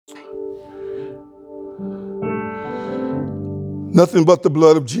Nothing but the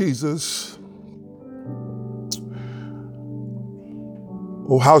blood of Jesus.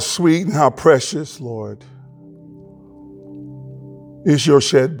 Oh, how sweet and how precious, Lord, is your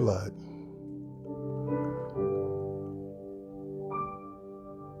shed blood.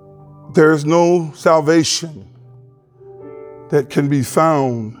 There is no salvation that can be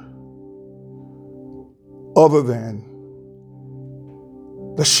found other than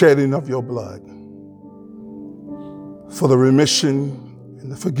the shedding of your blood for the remission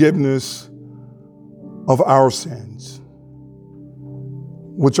and the forgiveness of our sins,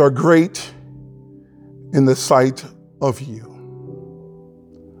 which are great in the sight of you.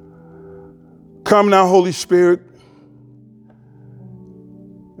 Come now, Holy Spirit,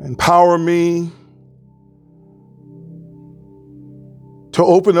 empower me to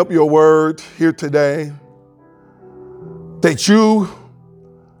open up your word here today, that you,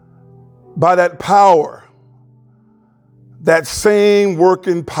 by that power, that same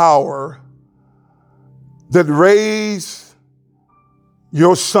working power that raised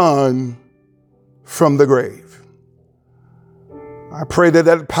your son from the grave, I pray that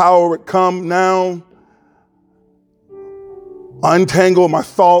that power would come now, untangle my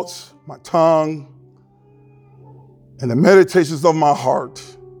thoughts, my tongue, and the meditations of my heart,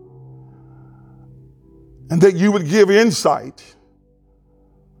 and that you would give insight,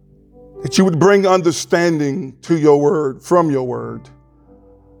 that you would bring understanding to your word, from your word,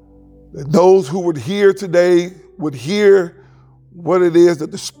 that those who would hear today would hear what it is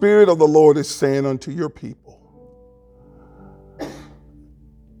that the Spirit of the Lord is saying unto your people.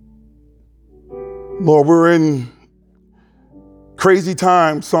 Lord, we're in crazy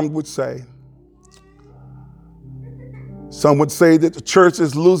times, some would say. Some would say that the church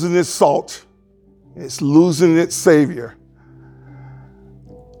is losing its salt. It's losing its Savior.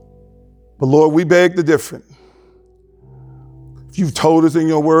 But Lord, we beg the different. If you've told us in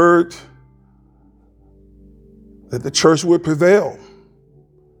your word that the church would prevail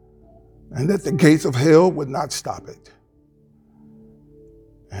and that the gates of hell would not stop it.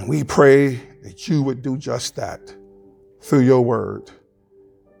 And we pray that you would do just that through your word.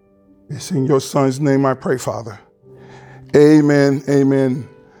 It's in your son's name I pray, Father. Amen, amen.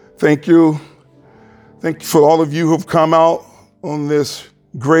 Thank you. Thank you for all of you who have come out on this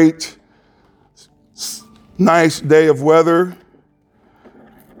great, nice day of weather,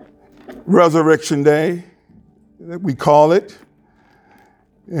 Resurrection Day, that we call it.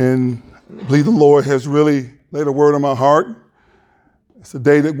 And I believe the Lord has really laid a word on my heart. It's a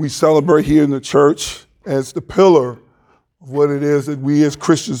day that we celebrate here in the church as the pillar of what it is that we as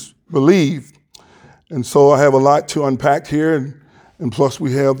Christians believe. And so I have a lot to unpack here, and plus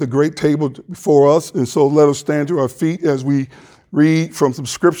we have the great table before us. And so let us stand to our feet as we read from some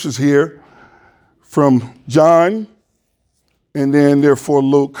scriptures here from John, and then therefore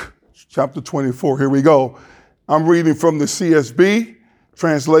Luke chapter 24. Here we go. I'm reading from the CSB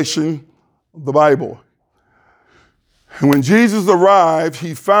translation of the Bible. And when Jesus arrived,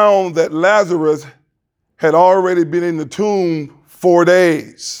 he found that Lazarus had already been in the tomb 4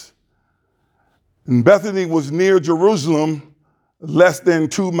 days. And Bethany was near Jerusalem, less than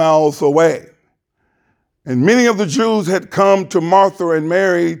 2 miles away. And many of the Jews had come to Martha and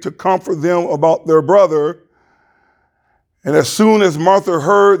Mary to comfort them about their brother. And as soon as Martha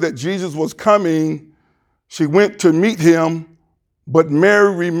heard that Jesus was coming, she went to meet him, but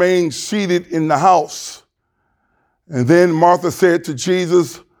Mary remained seated in the house. And then Martha said to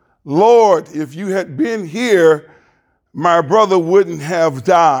Jesus, "Lord, if you had been here, my brother wouldn't have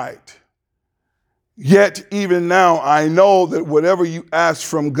died. Yet even now I know that whatever you ask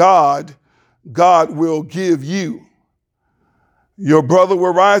from God, God will give you." "Your brother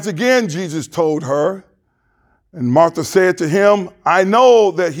will rise again," Jesus told her. And Martha said to him, "I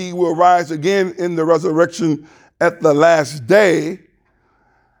know that he will rise again in the resurrection at the last day."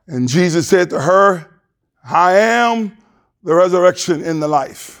 And Jesus said to her, "I am the resurrection and the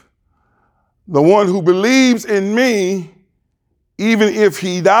life. The one who believes in me, even if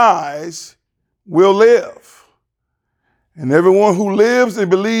he dies, will live. And everyone who lives and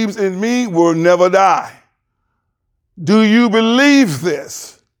believes in me will never die. Do you believe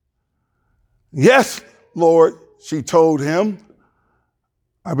this?" "Yes, Lord," she told him.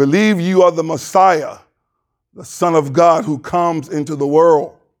 "I believe you are the Messiah, the Son of God who comes into the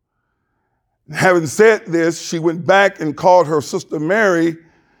world." And having said this, she went back and called her sister Mary,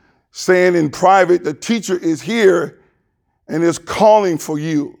 saying in private, "The teacher is here and is calling for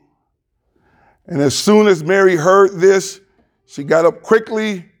you." And as soon as Mary heard this, she got up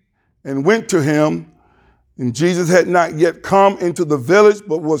quickly and went to him. And Jesus had not yet come into the village,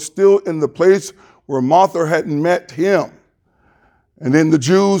 but was still in the place where Martha had met him. And then the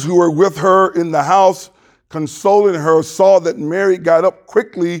Jews who were with her in the house, consoling her, saw that Mary got up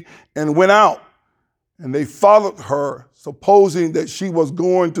quickly and went out. And they followed her, supposing that she was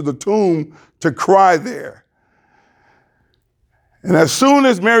going to the tomb to cry there. And as soon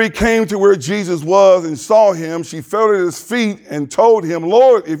as Mary came to where Jesus was and saw him, she fell at his feet and told him,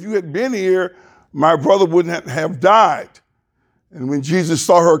 "Lord, if you had been here, my brother wouldn't have died." And when Jesus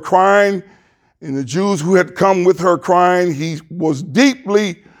saw her crying, and the Jews who had come with her crying, he was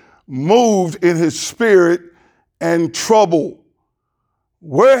deeply moved in his spirit and troubled.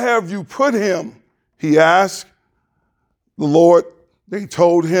 "Where have you put him?" he asked. The Lord, they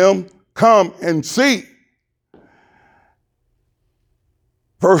told him, "Come and see."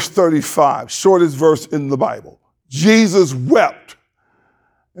 Verse 35, shortest verse in the Bible. Jesus wept.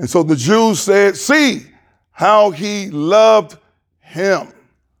 And so the Jews said, "See how he loved him."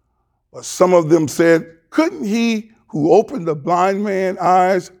 But some of them said, "Couldn't he who opened the blind man's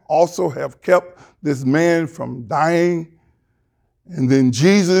eyes also have kept this man from dying?" And then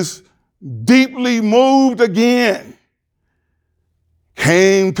Jesus, deeply moved again,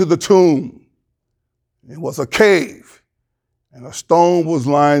 came to the tomb. It was a cave, and a stone was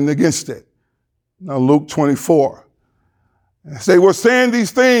lying against it. Now Luke 24. As they were saying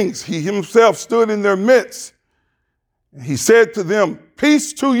these things, he himself stood in their midst, and he said to them,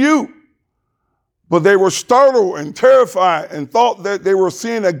 "Peace to you." But they were startled and terrified and thought that they were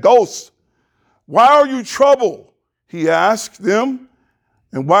seeing a ghost. "Why are you troubled?" he asked them.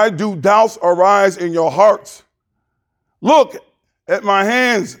 "And why do doubts arise in your hearts? Look at my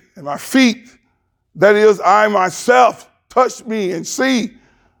hands and my feet. That is, I myself. Touch me and see,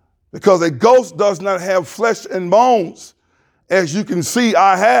 because a ghost does not have flesh and bones, as you can see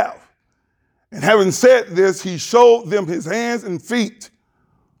I have." And having said this, he showed them his hands and feet.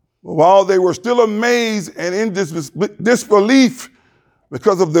 But while they were still amazed and in disbelief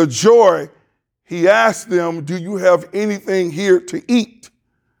because of their joy, he asked them, "Do you have anything here to eat?"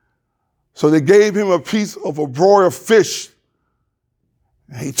 So they gave him a piece of a broiled fish.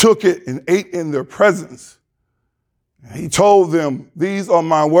 And he took it and ate in their presence. And he told them, "These are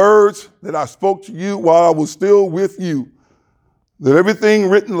my words that I spoke to you while I was still with you, that everything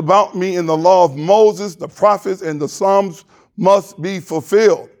written about me in the law of Moses, the prophets, and the Psalms must be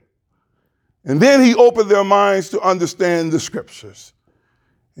fulfilled." And then he opened their minds to understand the scriptures.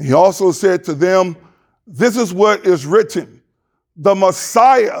 And he also said to them, "This is what is written. The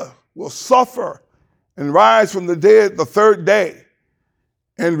Messiah will suffer and rise from the dead the third day,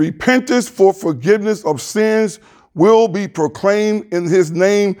 and repentance for forgiveness of sins will be proclaimed in his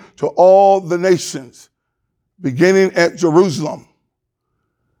name to all the nations, beginning at Jerusalem.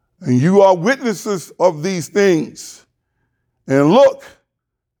 And you are witnesses of these things. And look,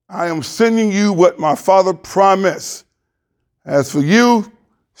 I am sending you what my Father promised. As for you,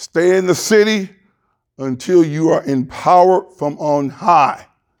 stay in the city until you are empowered from on high."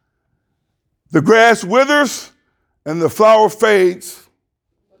 The grass withers and the flower fades.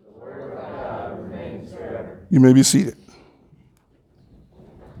 The word of God remains forever. You may be seated.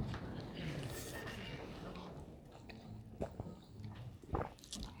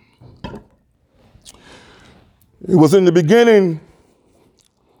 It was in the beginning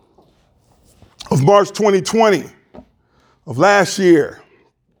of March 2020 of last year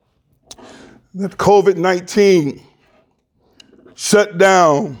that COVID-19 shut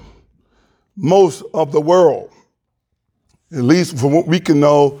down most of the world, at least from what we can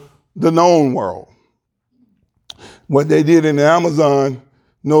know, the known world. What they did in the Amazon,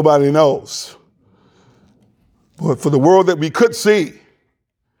 nobody knows. But for the world that we could see,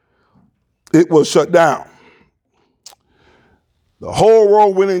 it was shut down. The whole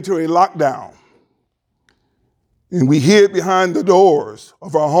world went into a lockdown, and we hid behind the doors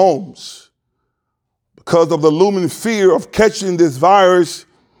of our homes because of the looming fear of catching this virus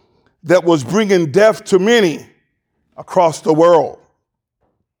that was bringing death to many across the world.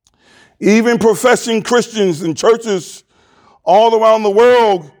 Even professing Christians and churches all around the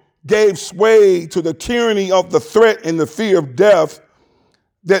world gave sway to the tyranny of the threat and the fear of death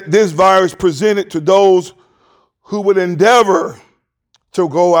that this virus presented to those who would endeavor to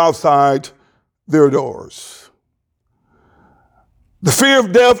go outside their doors. The fear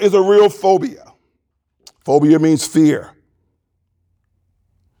of death is a real phobia. Phobia means fear.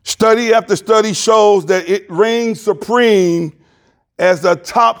 Study after study shows that it reigns supreme as the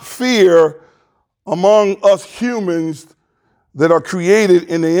top fear among us humans that are created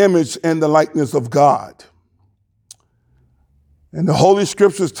in the image and the likeness of God. And the Holy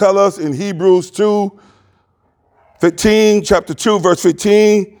Scriptures tell us in Hebrews 2:15, chapter 2, verse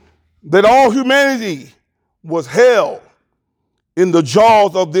 15, that all humanity was held in the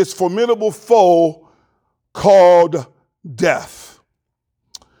jaws of this formidable foe called death.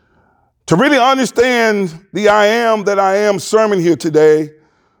 To really understand the I am that I am sermon here today,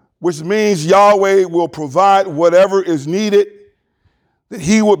 which means Yahweh will provide whatever is needed, that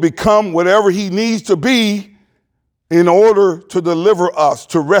he would become whatever he needs to be in order to deliver us,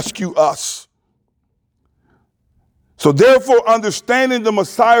 to rescue us. So therefore, understanding the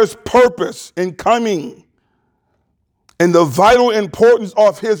Messiah's purpose in coming and the vital importance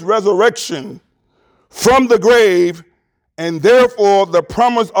of his resurrection from the grave, and therefore the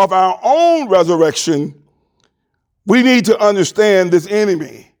promise of our own resurrection, we need to understand this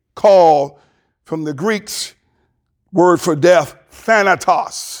enemy called, from the Greek's word for death,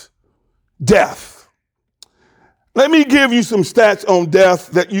 thanatos, death. Let me give you some stats on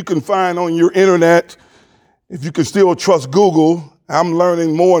death that you can find on your internet. If you can still trust Google, I'm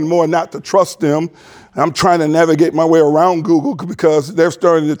learning more and more not to trust them. I'm trying to navigate my way around Google because they're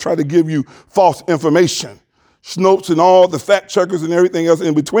starting to try to give you false information. Snopes and all the fact checkers and everything else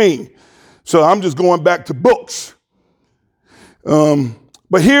in between. So I'm just going back to books.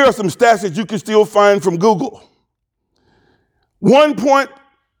 But here are some stats that you can still find from Google. 1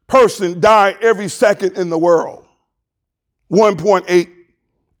 person die every second in the world. 1.8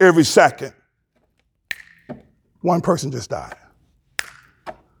 every second. One person just died.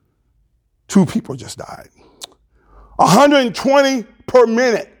 2 people just died. 120 per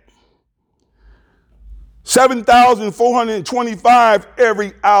minute. 7,425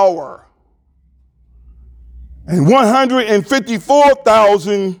 every hour. And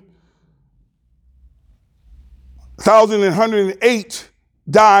 154,108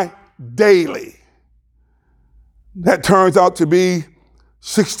 die daily. That turns out to be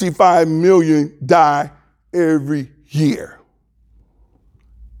 65 million die every year.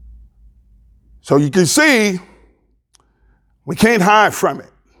 So you can see we can't hide from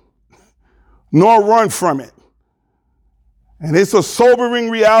it, nor run from it. And it's a sobering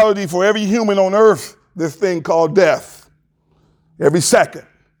reality for every human on earth, this thing called death. Every second,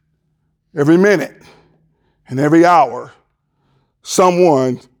 every minute, and every hour,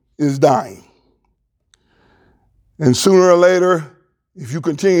 someone is dying. And sooner or later, if you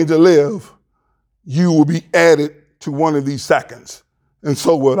continue to live, you will be added to one of these seconds, and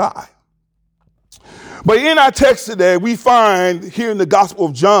so will I. But in our text today, we find here in the Gospel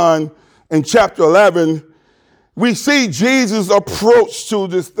of John in chapter 11, we see Jesus' approach to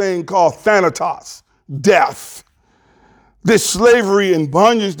this thing called thanatos, death, this slavery and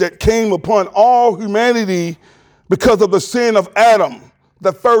bondage that came upon all humanity because of the sin of Adam,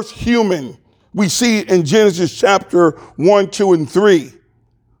 the first human we see in Genesis chapter 1, 2, and 3.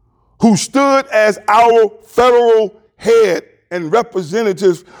 Who stood as our federal head and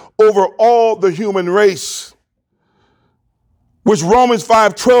representatives over all the human race. Which Romans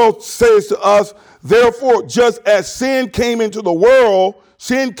 5:12 says to us, therefore, just as sin came into the world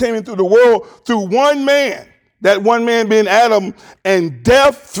through one man, that one man being Adam, and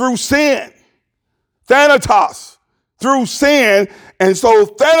death through sin. Thanatos, through sin. And so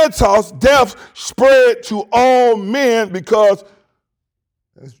thanatos, death, spread to all men because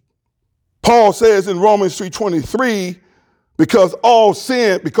Paul says in Romans 3:23, because all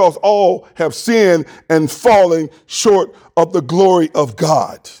have sinned and fallen short of the glory of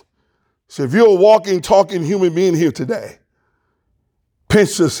God. So if you're a walking, talking human being here today,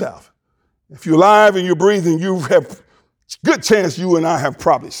 pinch yourself. If you're alive and you're breathing, you have good chance you and I have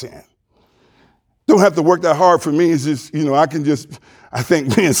probably sinned. Don't have to work that hard for me. It's just, I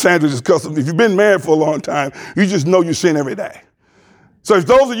think me and Sandra just custom. If you've been married for a long time, you just know you sin every day. So if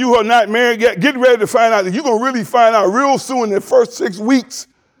those of you who are not married yet, get ready to find out that you're going to really find out real soon in the first 6 weeks.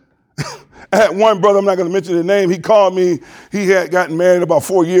 I had one brother, I'm not going to mention his name, he called me. He had gotten married about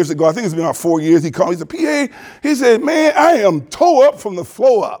 4 years ago. I think it's been about 4 years. He called me, he said, PA, he said, man, I am toe up from the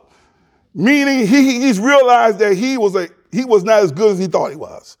flow up. Meaning he's realized that he was not as good as he thought he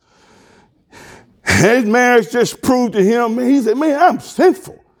was. His marriage just proved to him, man, he said, man, I'm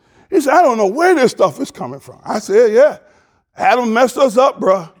sinful. He said, I don't know where this stuff is coming from. I said, yeah. Adam messed us up,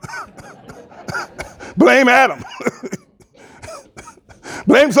 bro. Blame Adam.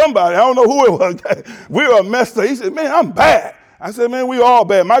 Blame somebody. I don't know who it was. We were messed up. He said, man, I'm bad. I said, man, we all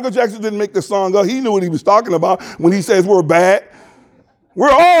bad. Michael Jackson didn't make the song up. He knew what he was talking about when he says we're bad. We're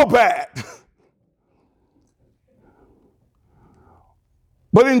all bad.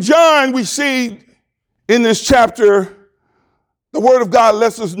 But in John, we see in this chapter, the word of God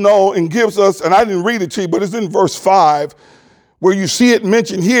lets us know and gives us, and I didn't read it to you, but it's in verse 5, where you see it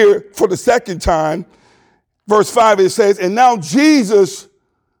mentioned here for the second time. Verse 5, it says, and now Jesus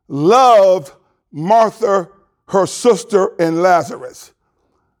loved Martha, her sister, and Lazarus.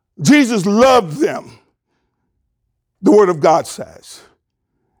 Jesus loved them, the Word of God says.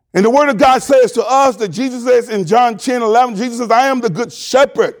 And the Word of God says to us that Jesus says in John 10:11, Jesus says, I am the good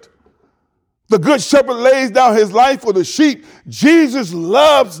shepherd. The good shepherd lays down his life for the sheep. Jesus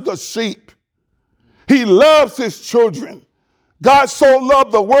loves the sheep. He loves his children. God so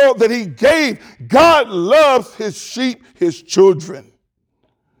loved the world that he gave. God loves his sheep, his children.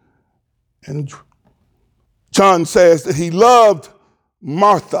 And John says that he loved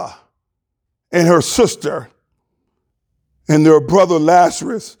Martha and her sister and their brother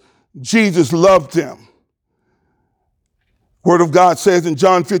Lazarus. Jesus loved them. Word of God says in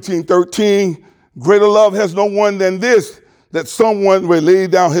John 15:13, greater love has no one than this, that someone will lay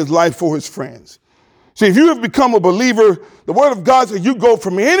down his life for his friends. See, if you have become a believer, the Word of God says you go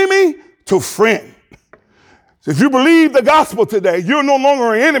from enemy to friend. So if you believe the gospel today, you're no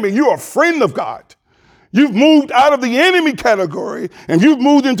longer an enemy, you're a friend of God. You've moved out of the enemy category and you've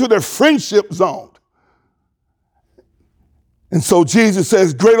moved into the friendship zone. And so Jesus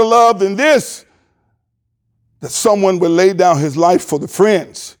says, greater love than this, that someone would lay down his life for the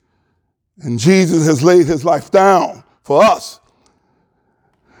friends. And Jesus has laid his life down for us.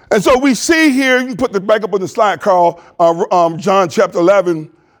 And so we see here, you can put it back up on the slide, Carl, John chapter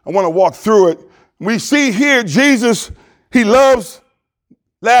 11. I want to walk through it. We see here Jesus, he loves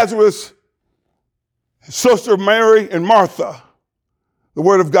Lazarus, his sister Mary, and Martha. The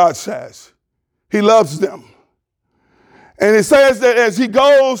Word of God says he loves them. And it says that as he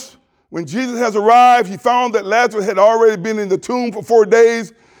goes, when Jesus has arrived, he found that Lazarus had already been in the tomb for 4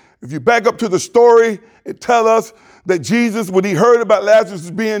 days. If you back up to the story, it tells us that Jesus, when he heard about Lazarus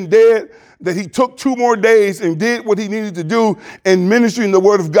being dead, that he took 2 more days and did what he needed to do in ministering the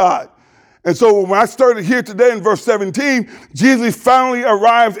Word of God. And so when I started here today in verse 17, Jesus finally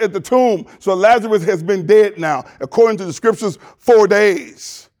arrives at the tomb. So Lazarus has been dead now. According to the scriptures, 4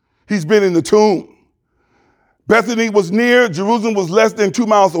 days he's been in the tomb. Bethany was near, Jerusalem was less than 2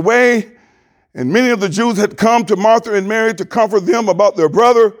 miles away, and many of the Jews had come to Martha and Mary to comfort them about their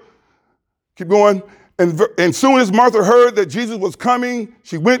brother. Keep going. And soon as Martha heard that Jesus was coming,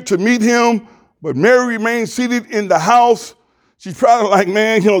 she went to meet him, but Mary remained seated in the house. She's probably like,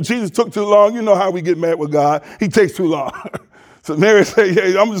 man, Jesus took too long. You know how we get mad with God. He takes too long. So Mary said,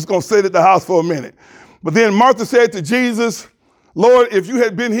 yeah, I'm just going to sit at the house for a minute. But then Martha said to Jesus, Lord, if you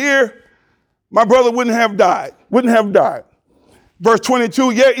had been here, my brother wouldn't have died. Verse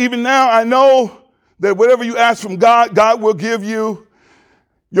 22, yet even now I know that whatever you ask from God, God will give you.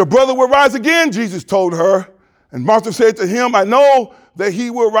 Your brother will rise again, Jesus told her. And Martha said to him, I know that he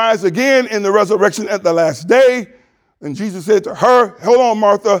will rise again in the resurrection at the last day. And Jesus said to her, hold on,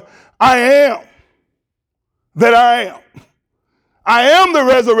 Martha, I am that I am. I am the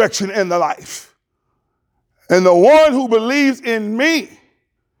resurrection and the life. And the one who believes in me,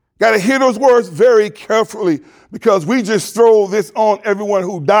 got to hear those words very carefully because we just throw this on everyone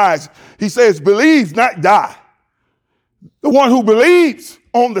who dies. He says, believe, not die. The one who believes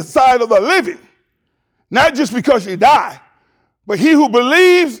on the side of the living, not just because you die, but he who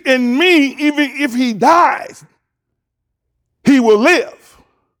believes in me, even if he dies, he will live.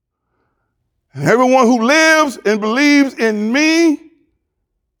 And everyone who lives and believes in me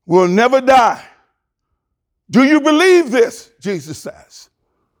will never die. Do you believe this? Jesus says.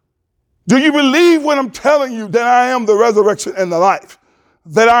 Do you believe what I'm telling you, that I am the resurrection and the life?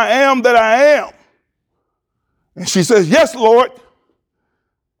 That I am that I am? And she says, yes, Lord.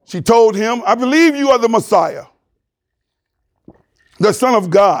 She told him, I believe you are the Messiah, the Son of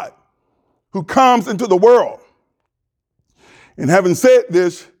God, who comes into the world. And having said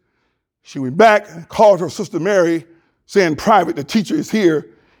this, she went back and called her sister Mary, saying private, the teacher is here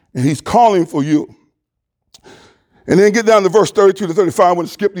and he's calling for you. And then get down to verse 32 to 35. I want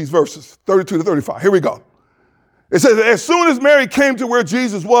to skip these verses, 32 to 35. Here we go. It says, as soon as Mary came to where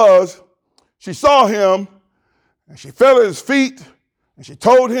Jesus was, she saw him and she fell at his feet and she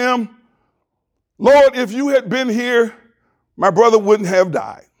told him, Lord, if you had been here, my brother wouldn't have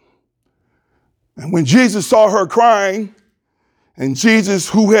died. And when Jesus saw her crying, and Jesus,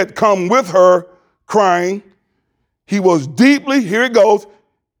 who had come with her crying, he was deeply, here it goes,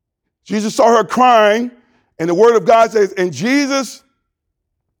 Jesus saw her crying, and the Word of God says, and Jesus,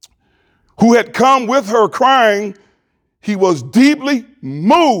 who had come with her crying, he was deeply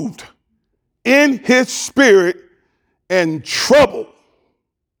moved in his spirit and troubled.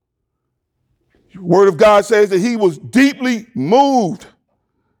 The Word of God says that he was deeply moved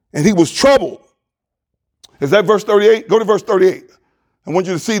and he was troubled. Is that verse 38? Go to verse 38. I want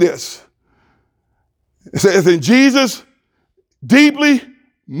you to see this. It says, and Jesus deeply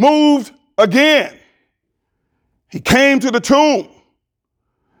moved again. He came to the tomb.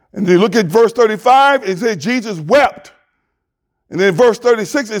 And then you look at verse 35, it says Jesus wept. And then verse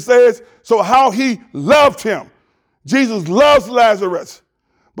 36, it says, so how he loved him. Jesus loves Lazarus,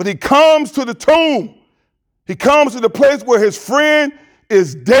 but he comes to the tomb. He comes to the place where his friend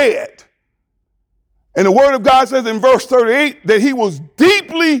is dead. And the word of God says in verse 38 that he was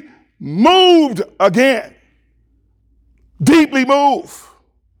deeply moved again. Deeply moved.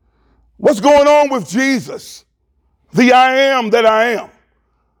 What's going on with Jesus? The I am that I am.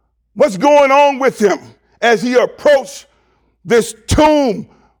 What's going on with him as he approached this tomb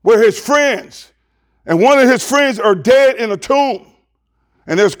where his friends, and one of his friends are dead in a tomb.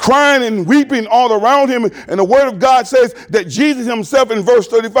 And there's crying and weeping all around him. And the word of God says that Jesus himself in verse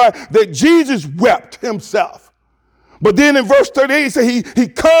 35, that Jesus wept himself. But then in verse 38, it says he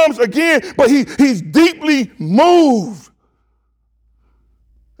comes again, but he's deeply moved.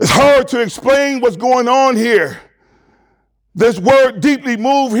 It's hard to explain what's going on here. This word deeply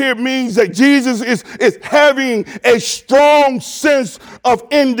moved here means that Jesus is having a strong sense of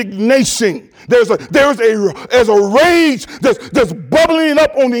indignation. There's a rage that's bubbling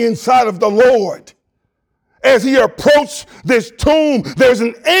up on the inside of the Lord. As he approached this tomb, there's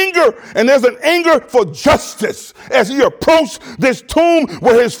an anger, and there's an anger for justice. As he approached this tomb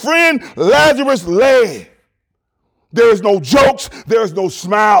where his friend Lazarus lay. There is no jokes, there's no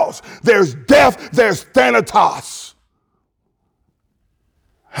smiles. There's death, there's thanatos.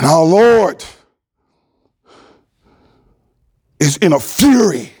 And our Lord is in a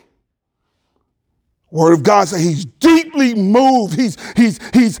fury. Word of God says he's deeply moved.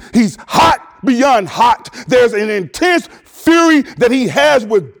 He's hot beyond hot. There's an intense fury that he has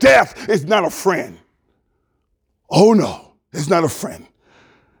with death. It's not a friend. Oh no, it's not a friend.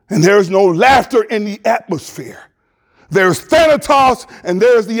 And there's no laughter in the atmosphere. There's thanatos, and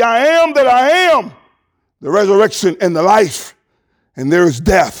there's the I am that I am, the resurrection and the life. And there's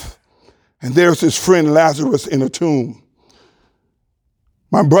death, and there's his friend Lazarus in a tomb.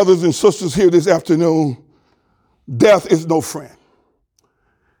 My brothers and sisters here this afternoon, death is no friend.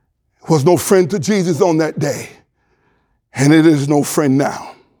 It was no friend to Jesus on that day, and it is no friend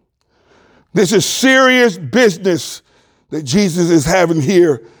now. This is serious business that Jesus is having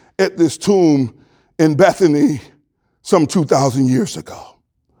here at this tomb in Bethany some 2,000 years ago.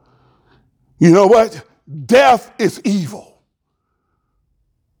 You know what? Death is evil.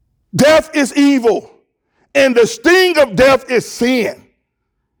 Death is evil, and the sting of death is sin.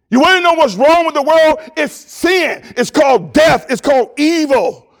 You want to know what's wrong with the world? It's sin. It's called death. It's called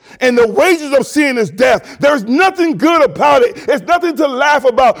evil. And the wages of sin is death. There's nothing good about it. It's nothing to laugh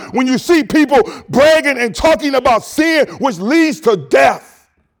about when you see people bragging and talking about sin, which leads to death.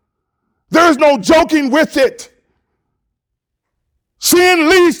 There's no joking with it. Sin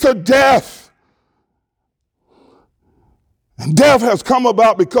leads to death. And death has come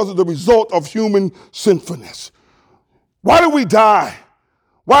about because of the result of human sinfulness. Why do we die?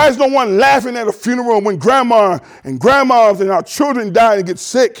 Why is no one laughing at a funeral when grandmas and our children die and get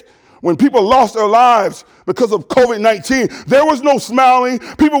sick? When people lost their lives because of COVID-19, there was no smiling.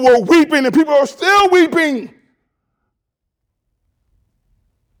 People were weeping, and people are still weeping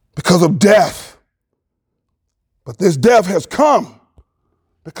because of death. But this death has come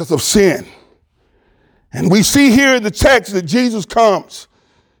because of sin. And we see here in the text that Jesus comes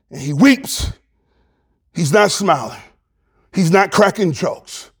and he weeps. He's not smiling. He's not cracking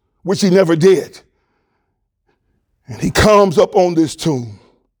jokes, which he never did. And he comes up on this tomb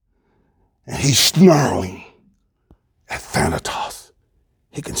and he's snarling at Thanatos.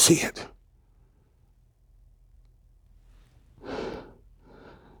 He can see it.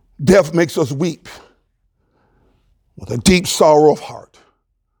 Death makes us weep with a deep sorrow of heart.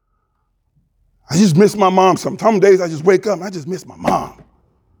 I just miss my mom. Some days I just wake up and I just miss my mom.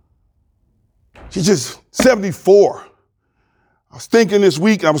 She's just 74. I was thinking this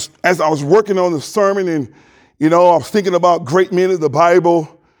week, as I was working on the sermon, and, I was thinking about great men of the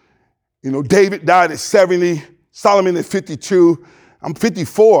Bible. David died at 70, Solomon at 52. I'm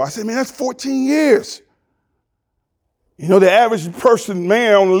 54. I said, man, that's 14 years. The average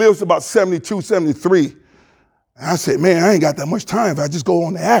man only lives about 72, 73. And I said, man, I ain't got that much time if I just go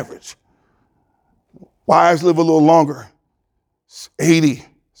on the average. Wives live a little longer, 80.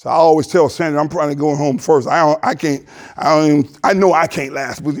 So I always tell Sandra, I'm probably going home first. I know I can't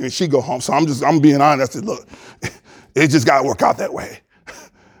last with you and she go home. So I'm being honest. And look, it just got to work out that way.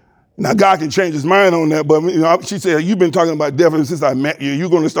 Now God can change his mind on that, but she said, you've been talking about death since I met you.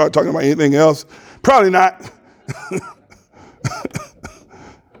 You're going to start talking about anything else? Probably not.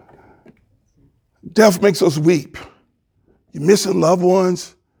 Death makes us weep. You're missing loved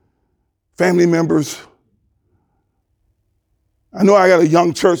ones, family members. I know I got a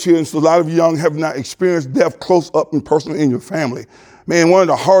young church here, and so a lot of you young have not experienced death close up and personal in your family. Man, one of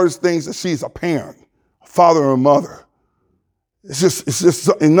the hardest things to see is a parent, a father or a mother. It's just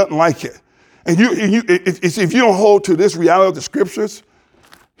something, nothing like it. And if you don't hold to this reality of the scriptures,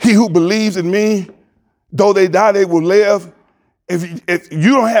 he who believes in me, though they die, they will live. If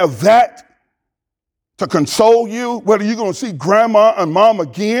you don't have that to console you, whether you're going to see grandma and mom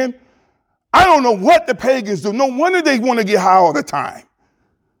again, I don't know what the pagans do. No wonder they want to get high all the time.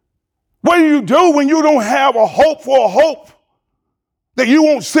 What do you do when you don't have a hope for a hope that you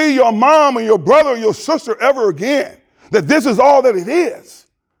won't see your mom or your brother or your sister ever again? That this is all that it is.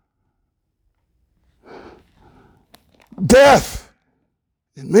 Death,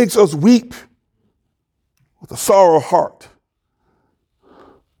 it makes us weep with a sorrow heart.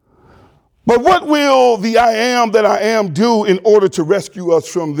 But what will the I am that I am do in order to rescue us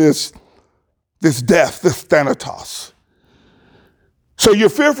from this death, this thanatos? So you're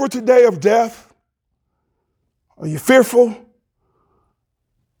fearful today of death? Are you fearful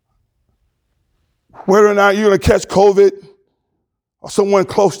whether or not you're going to catch COVID or someone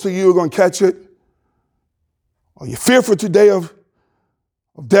close to you are going to catch it? Are you fearful today of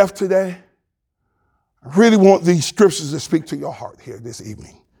death today? I really want these scriptures to speak to your heart here this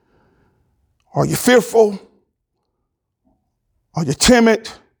evening. Are you fearful? Are you timid?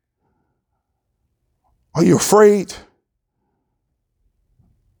 Are you afraid?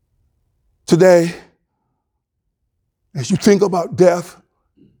 Today, as you think about death,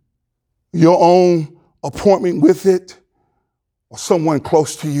 your own appointment with it, or someone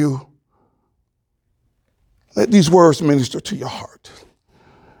close to you, let these words minister to your heart.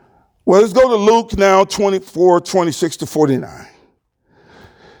 Well, let's go to Luke now, 24, 26 to 49.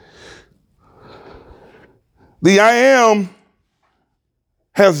 The I am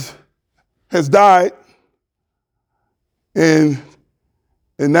has died, and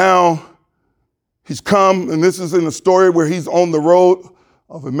now he's come, and this is in the story where he's on the road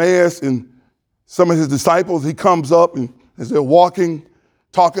of Emmaus, and some of his disciples, he comes up, and as they're walking,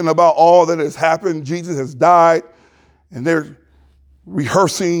 talking about all that has happened, Jesus has died, and they're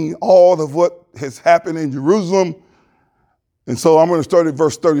rehearsing all of what has happened in Jerusalem. And so I'm going to start at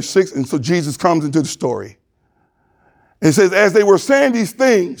verse 36, and so Jesus comes into the story. It says, as they were saying these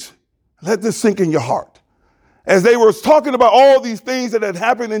things, let this sink in your heart. As they were talking about all these things that had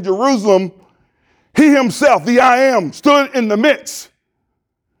happened in Jerusalem, he himself, the I am, stood in the midst.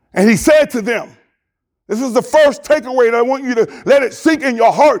 And he said to them, this is the first takeaway that I want you to let it sink in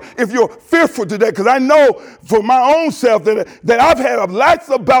your heart if you're fearful today. Because I know for my own self that I've had lots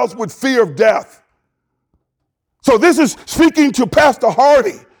of bouts with fear of death. So this is speaking to Pastor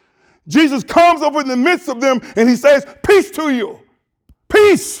Hardy. Jesus comes up in the midst of them and he says, peace to you.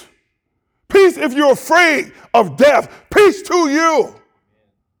 Peace. Peace if you're afraid of death. Peace to you.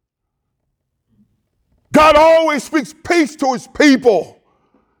 God always speaks peace to his people.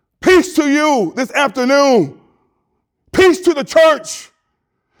 Peace to you this afternoon. Peace to the church.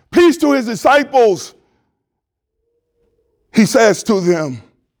 Peace to his disciples. He says to them,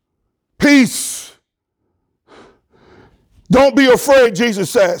 peace. Don't be afraid, Jesus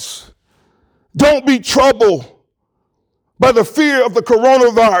says. Don't be troubled by the fear of the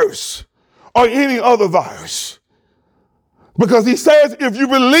coronavirus or any other virus. Because he says, if you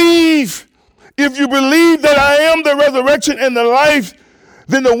believe that I am the resurrection and the life,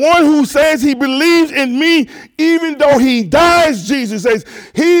 then the one who says he believes in me, even though he dies, Jesus says,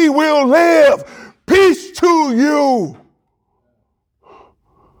 he will live. Peace to you.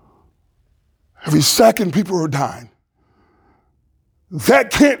 Every second people are dying.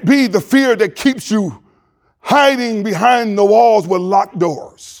 That can't be the fear that keeps you hiding behind the walls with locked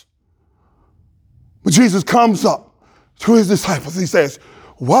doors. But Jesus comes up to his disciples. He says,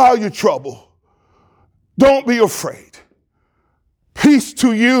 while you're troubled, don't be afraid. Peace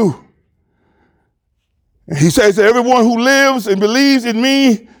to you. And he says that everyone who lives and believes in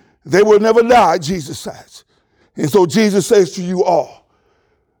me, they will never die, Jesus says. And so Jesus says to you all,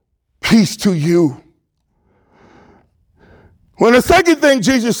 peace to you. Well, the second thing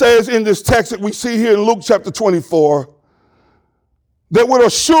Jesus says in this text that we see here in Luke chapter 24, that would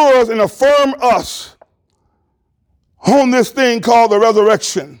assure us and affirm us on this thing called the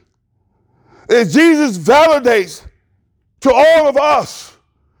resurrection, is Jesus validates to all of us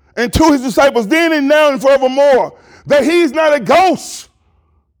and to his disciples then and now and forevermore that he's not a ghost.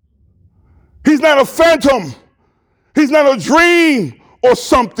 He's not a phantom. He's not a dream or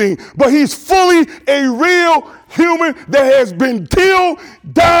something, but he's fully a real human that has been killed,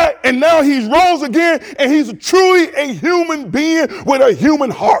 died, and now he's rose again, and he's truly a human being with a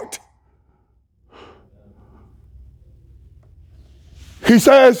human heart. He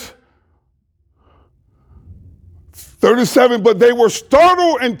says, 37, but they were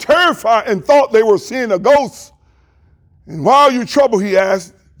startled and terrified and thought they were seeing a ghost. And while you trouble, he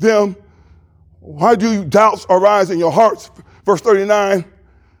asked them, why do doubts arise in your hearts? Verse 39,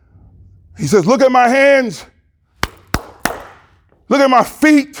 he says, look at my hands, look at my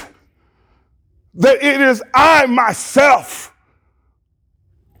feet, that it is I myself.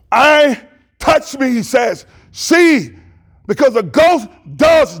 Touch me, he says. See, because a ghost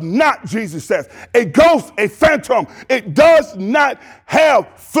does not, Jesus says, a ghost, a phantom, it does not have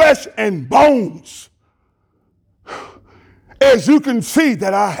flesh and bones, as you can see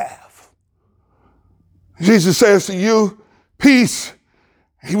that I have. Jesus says to you, peace.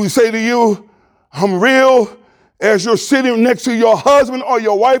 He will say to you, I'm real. As you're sitting next to your husband or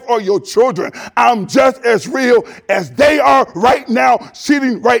your wife or your children, I'm just as real as they are right now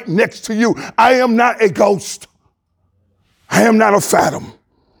sitting right next to you. I am not a ghost. I am not a phantom.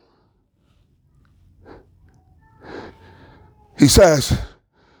 He says,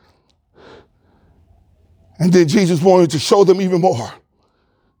 and then Jesus wanted to show them even more.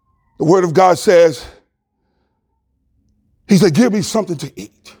 The word of God says, he said, give me something to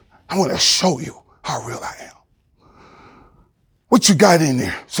eat. I want to show you how real I am. What you got in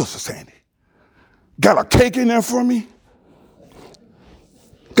there, Sister Sandy? Got a cake in there for me?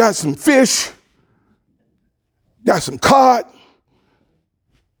 Got some fish? Got some cod?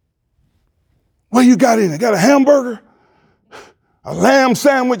 What you got in there? Got a hamburger? A lamb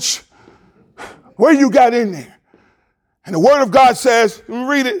sandwich? What you got in there? And the word of God says, let me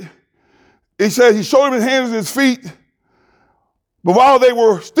read it. It says he showed him his hands and his feet. But while they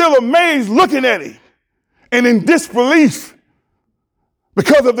were still amazed looking at him and in disbelief,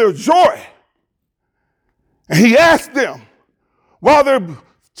 because of their joy. And he asked them, while they're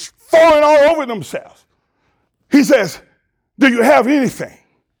falling all over themselves, he says, do you have anything?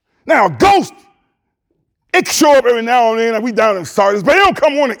 Now, a ghost, it can show up every now and then, like we down in Sardis, but they don't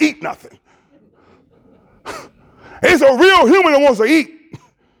come on to eat nothing. It's a real human that wants to eat.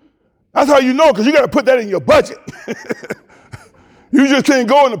 That's how you know, because you got to put that in your budget. You just can't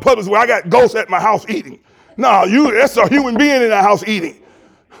go in the public where I got ghosts at my house eating. No, that's a human being in that house eating.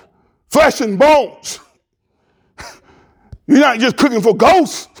 Flesh and bones. You're not just cooking for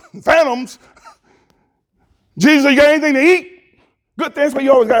ghosts, phantoms. Jesus, you got anything to eat? Good things, but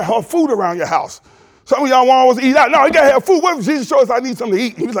you always got to have food around your house. Some of y'all want to always eat out. No, you got to have food. What if Jesus shows us I need something to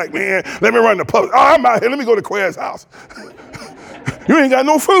eat? He was like, man, let me run the public. Oh, I'm out here. Let me go to Quay's house. You ain't got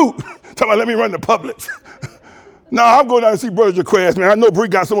no food. Tell me, let me run the Publix. No, I'm going down to see Brother Jaquez, man. I know Bree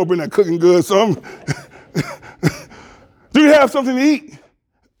got some up in there cooking good. Do you have something to eat?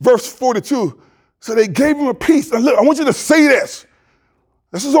 Verse 42. So they gave him a piece. And look, I want you to see this.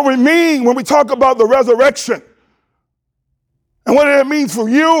 This is what we mean when we talk about the resurrection. And what it means for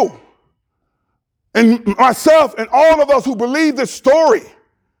you and myself and all of us who believe this story.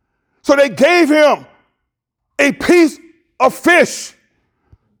 So they gave him a piece of fish.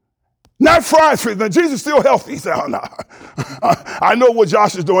 Not fried fish. Now, Jesus is still healthy. He said, oh, no. I know what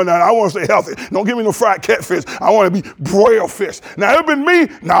Josh is doing now. I want to stay healthy. Don't give me no fried catfish. I want to be broiled fish. Now, it been me.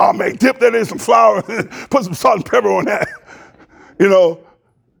 No, man, dip that in some flour. Put some salt and pepper on that. You know.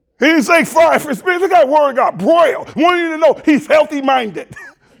 He didn't say fried fish. Man, look at that word God, broiled. I want you to know he's healthy-minded.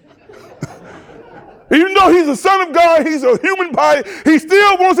 Even though he's the Son of God, he's a human body, he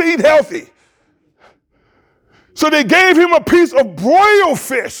still wants to eat healthy. So they gave him a piece of broiled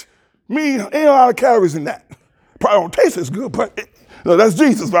fish. Ain't a lot of calories in that. Probably don't taste as good, but that's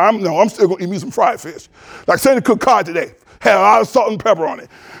Jesus. But I'm still going to eat me some fried fish. Like Sandy cooked cod today. Had a lot of salt and pepper on it.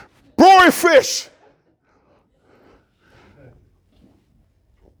 Broiled fish.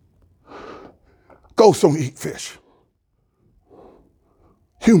 Ghosts don't eat fish.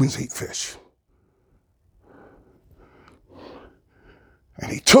 Humans eat fish. And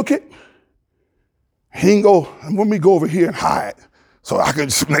he took it. He didn't go, and let me go over here and hide so I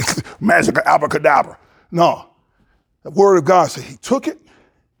could make magic abracadabra. No. The word of God said he took it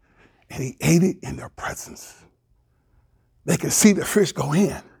and he ate it in their presence. They could see the fish go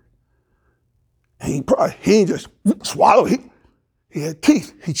in. And he didn't just swallow it. He had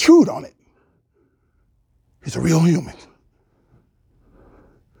teeth. He chewed on it. He's a real human.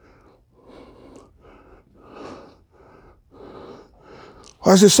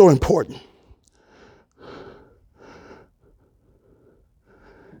 Why is this so important?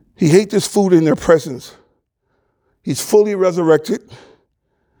 He ate this food in their presence. He's fully resurrected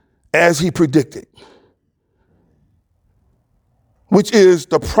as he predicted, which is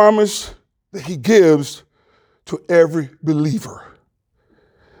the promise that he gives to every believer,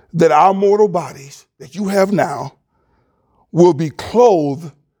 that our mortal bodies that you have now will be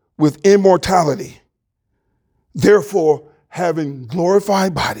clothed with immortality, therefore having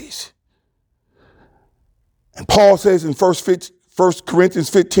glorified bodies. And Paul says in 1 Corinthians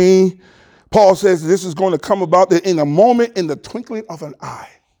 15, Paul says this is going to come about that in a moment, in the twinkling of an eye,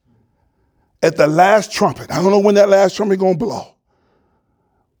 at the last trumpet. I don't know when that last trumpet is going to blow,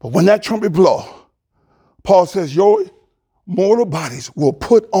 but when that trumpet blow, Paul says your mortal bodies will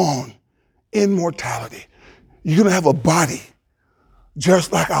put on immortality. You're going to have a body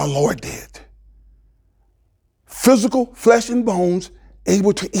just like our Lord did. Physical, flesh and bones,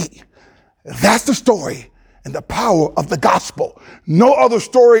 able to eat. That's the story and the power of the gospel. No other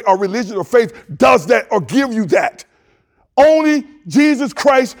story or religion or faith does that or give you that. Only Jesus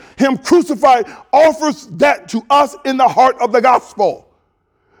Christ, him crucified, offers that to us in the heart of the gospel.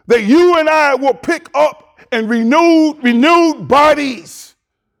 That you and I will pick up and renewed bodies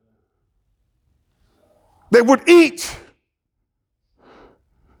that would eat,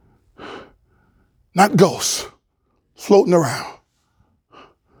 not ghosts floating around.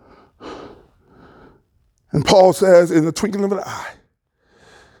 And Paul says, in the twinkling of an eye,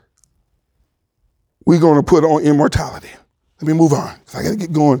 we're going to put on immortality. Let me move on, because I got to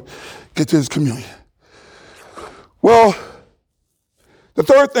get going, get to this communion. Well, the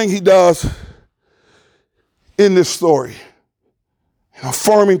third thing he does in this story,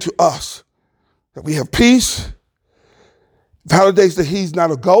 affirming to us that we have peace, validates that he's not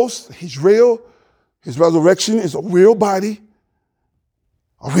a ghost, he's real. His resurrection is a real body,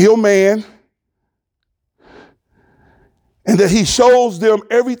 a real man, and that he shows them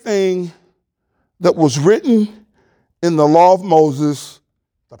everything that was written in the law of Moses,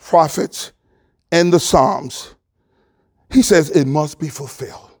 the prophets, and the Psalms. He says it must be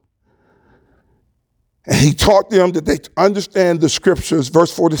fulfilled. And he taught them that they understand the scriptures,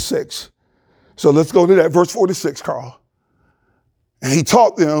 verse 46. So let's go to that, verse 46, Carl. And he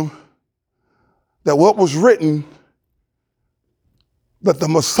taught them that what was written, that the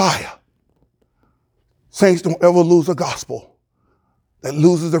Messiah, saints, don't ever lose a gospel that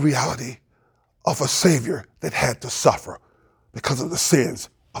loses the reality of a Savior that had to suffer because of the sins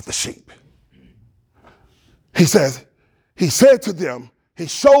of the sheep. He says, he said to them, he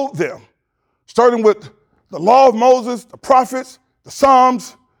showed them, starting with the law of Moses, the prophets, the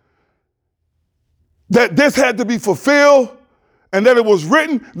Psalms, that this had to be fulfilled and that it was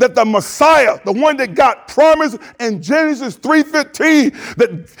written that the Messiah, the one that got promised in Genesis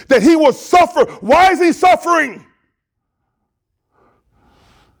 3:15, that he will suffer. Why is he suffering?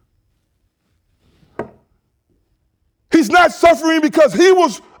 He's not suffering because he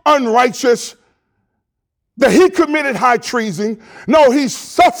was unrighteous, that he committed high treason. No, he's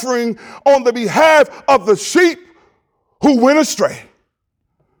suffering on the behalf of the sheep who went astray.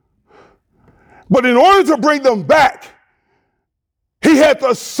 But in order to bring them back, he had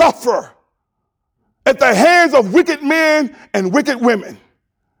to suffer at the hands of wicked men and wicked women.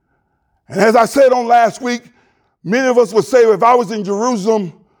 And as I said on last week, many of us would say, if I was in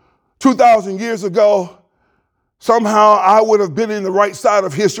Jerusalem 2,000 years ago, somehow I would have been in the right side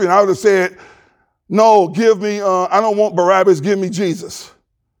of history and I would have said, no, give me, I don't want Barabbas, give me Jesus.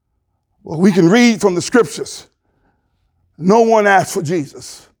 Well, we can read from the scriptures. No one asked for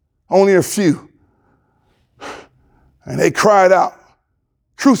Jesus, only a few. And they cried out,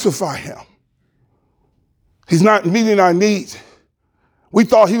 crucify him. He's not meeting our needs. We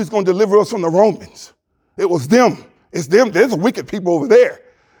thought he was going to deliver us from the Romans. It was them. It's them. There's wicked people over there.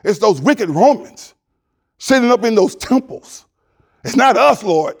 It's those wicked Romans sitting up in those temples. It's not us,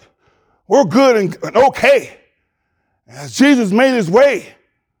 Lord. We're good and okay. As Jesus made his way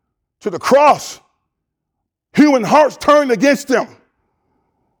to the cross, human hearts turned against him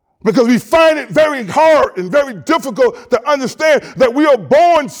because we find it very hard and very difficult to understand that we are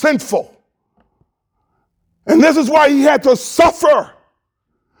born sinful. And this is why he had to suffer.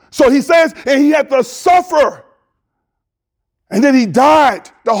 So he says, and he had to suffer. And then he died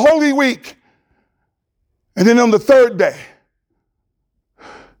the Holy Week. And then on the third day,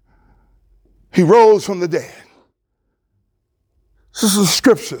 he rose from the dead. This is the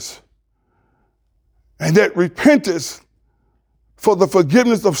scriptures. And that repentance for the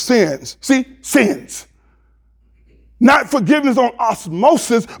forgiveness of sins. See, sins. Not forgiveness on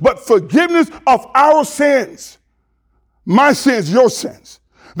osmosis, but forgiveness of our sins. My sins, your sins.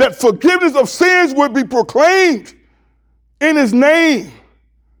 That forgiveness of sins would be proclaimed in his name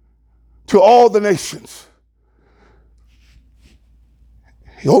to all the nations.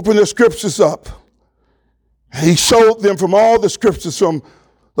 He opened the scriptures up. And he showed them from all the scriptures, from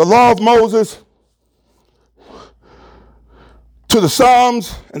the law of Moses to the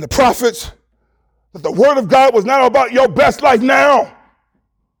Psalms and the prophets, that the word of God was not about your best life now.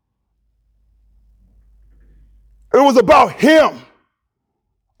 It was about him.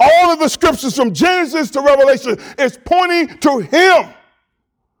 All of the scriptures from Genesis to Revelation is pointing to him.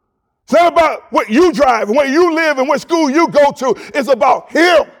 It's not about what you drive and where you live and what school you go to. It's about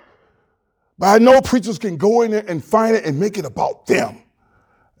him. But I know preachers can go in there and find it and make it about them.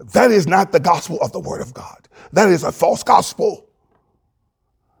 That is not the gospel of the word of God. That is a false gospel.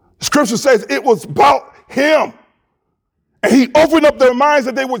 Scripture says it was about him. And he opened up their minds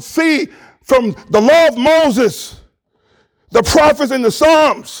that they would see from the law of Moses, the prophets and the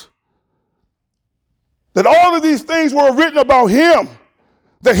Psalms, that all of these things were written about him,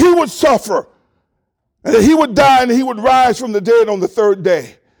 that he would suffer, and that he would die, and he would rise from the dead on the third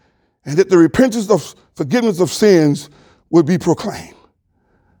day, and that the repentance of forgiveness of sins would be proclaimed.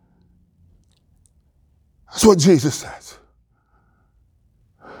 That's what Jesus says.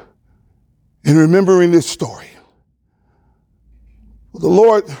 In remembering this story, the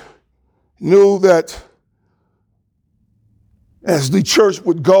Lord knew that as the church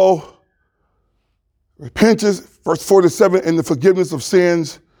would go, repentance, verse 47, and the forgiveness of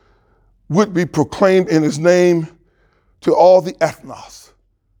sins would be proclaimed in his name to all the ethnos,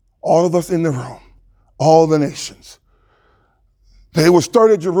 all of us in the room, all the nations. They would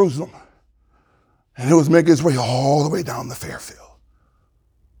start at Jerusalem, and it would make its way all the way down to Fairfield.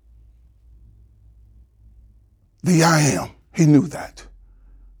 The I am, he knew that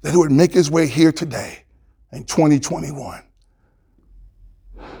it would make its way here today in 2021.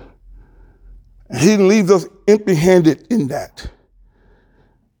 And he didn't leave us empty-handed in that,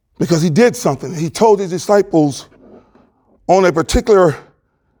 because he did something. He told his disciples on a particular,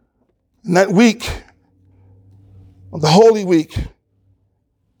 in that week, of the Holy Week,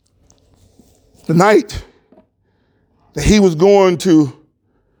 the night that he was going to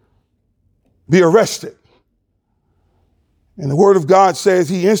be arrested. And the word of God says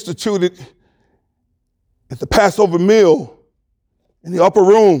he instituted at the Passover meal in the upper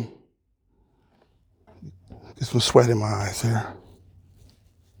room. Get some sweat in my eyes here.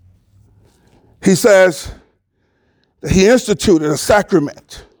 He says that he instituted a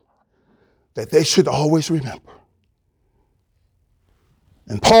sacrament that they should always remember.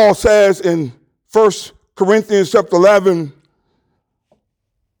 And Paul says in 1 Corinthians chapter 11,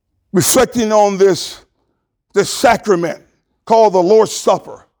 reflecting on this sacrament called the Lord's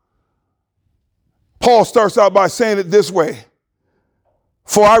Supper, Paul starts out by saying it this way: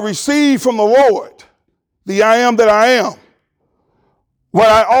 for I received from the Lord the I am that I am, what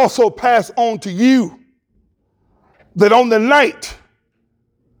I also pass on to you, that on the night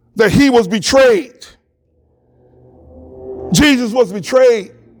that he was betrayed, Jesus was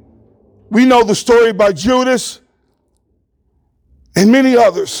betrayed. We know the story by Judas and many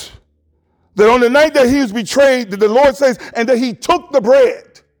others, that on the night that he was betrayed, that the Lord says, and that he took the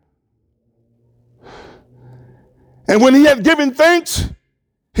bread. And when he had given thanks,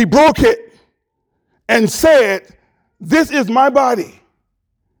 he broke it and said, this is my body,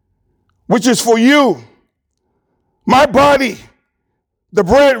 which is for you. My body, the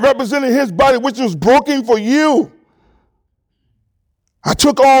bread represented his body, which was broken for you. I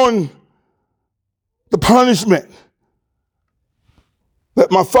took on the punishment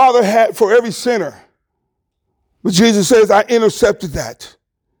that my Father had for every sinner. But Jesus says, I intercepted that.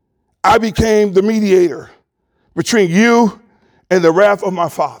 I became the mediator between you and the wrath of my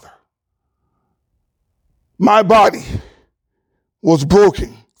Father. My body was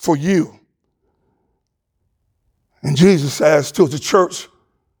broken for you. And Jesus says to the church,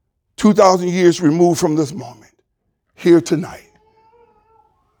 2,000 years removed from this moment, here tonight,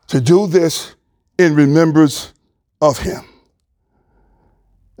 to do this in remembrance of him.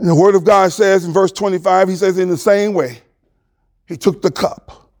 And the word of God says in verse 25, he says, in the same way, he took the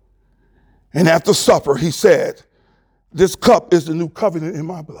cup. And after supper, he said, this cup is the new covenant in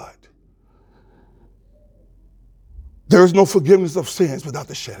my blood. There is no forgiveness of sins without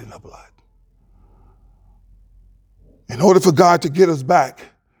the shedding of blood. In order for God to get us back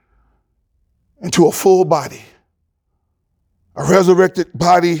into a full body, a resurrected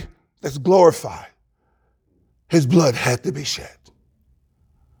body that's glorified, his blood had to be shed.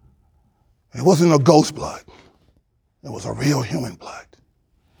 It wasn't a ghost blood. It was a real human blood.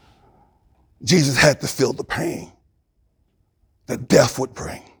 Jesus had to feel the pain that death would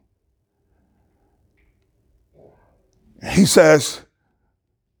bring. And he says,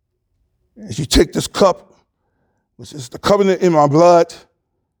 as you take this cup, which is the covenant in my blood,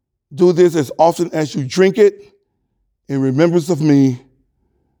 do this as often as you drink it in remembrance of me.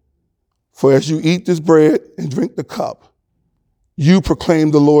 For as you eat this bread and drink the cup, you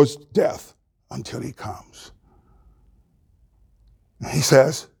proclaim the Lord's death until he comes. And he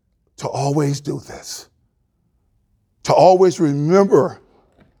says to always do this, to always remember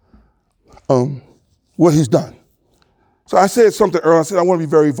what he's done. So I said something earlier. I said I want to be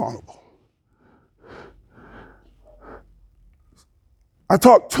very vulnerable. I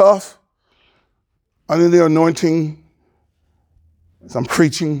talk tough under the anointing as I'm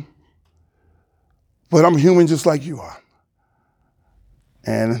preaching, but I'm human just like you are.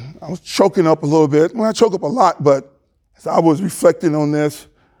 And I was choking up a little bit. Well, I choke up a lot, but as I was reflecting on this,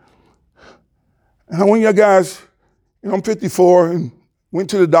 and I want you guys, I'm 54 and went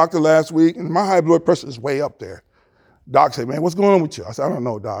to the doctor last week, and my high blood pressure is way up there. Doc said, man, what's going on with you? I said, I don't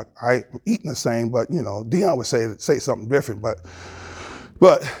know, Doc. I'm eating the same, but, Dion would say something different,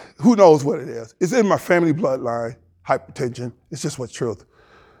 but who knows what it is. It's in my family bloodline, hypertension. It's just what's truth.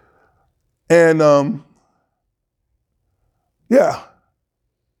 And,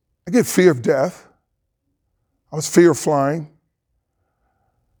 I get fear of death. I was fear of flying.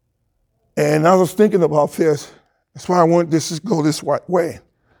 And I was thinking about this. That's why I want this to go this way.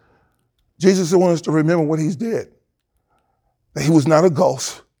 Jesus wants us to remember what he did. That he was not a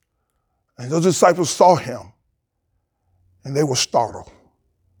ghost. And those disciples saw him. And they were startled.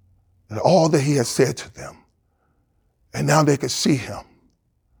 And all that he had said to them. And now they could see him.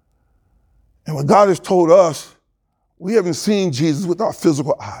 And what God has told us, we haven't seen Jesus with our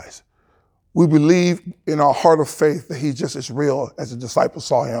physical eyes. We believe in our heart of faith that he's just as real as the disciples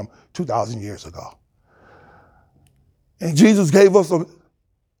saw him 2,000 years ago. And Jesus gave us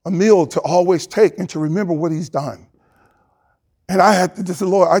a meal to always take and to remember what he's done. And I had to just say,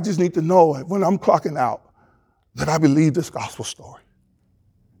 Lord, I just need to know when I'm clocking out that I believe this gospel story.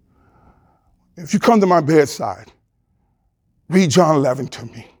 If you come to my bedside, read John 11 to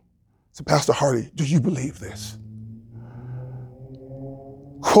me. Say, Pastor Hardy, do you believe this?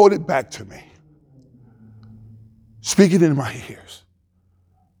 Quote it back to me. Speak it in my ears.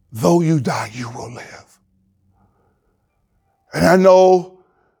 Though you die, you will live. And I know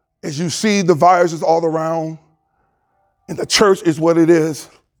as you see the viruses all around, and the church is what it is,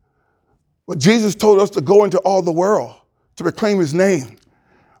 but Jesus told us to go into all the world to proclaim his name.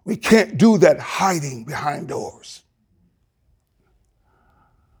 We can't do that hiding behind doors.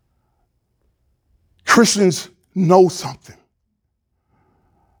 Christians know something.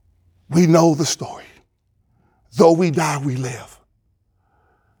 We know the story. Though we die, we live.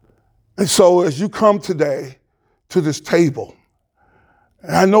 And so as you come today to this table,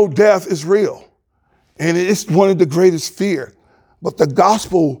 and I know death is real, and it's one of the greatest fears, but the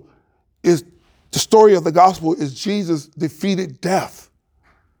story of the gospel is Jesus defeated death.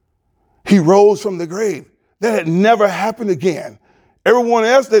 He rose from the grave. That had never happened again. Everyone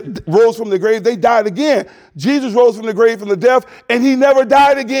else that rose from the grave, they died again. Jesus rose from the grave from the death, and he never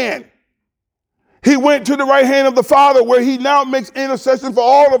died again. He went to the right hand of the Father where he now makes intercession for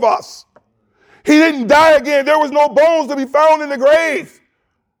all of us. He didn't die again. There was no bones to be found in the grave.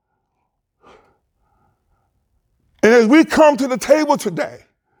 And as we come to the table today,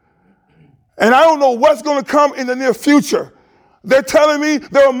 and I don't know what's going to come in the near future, they're telling me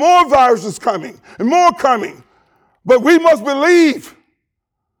there are more viruses coming and more coming. But we must believe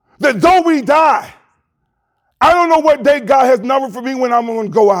that though we die, I don't know what date God has numbered for me when I'm going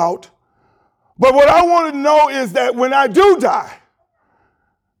to go out. But what I want to know is that when I do die,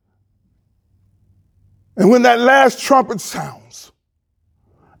 and when that last trumpet sounds,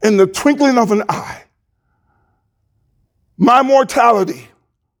 in the twinkling of an eye, my mortality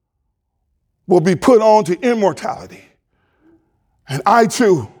will be put on to immortality. And I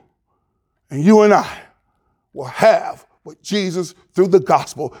too, and you and I, will have what Jesus, through the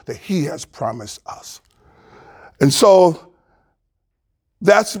gospel, that he has promised us. And so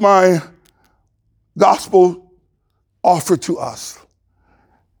that's my gospel offer to us.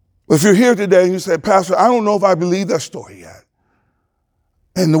 But if you're here today and you say, Pastor, I don't know if I believe that story yet.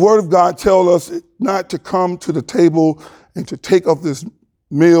 And the word of God tells us not to come to the table and to take of this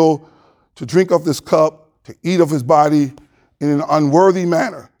meal, to drink of this cup, to eat of his body in an unworthy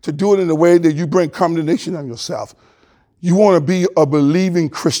manner, to do it in a way that you bring condemnation on yourself. You want to be a believing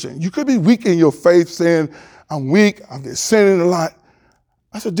Christian. You could be weak in your faith, saying, I'm weak, I'm just sinning a lot.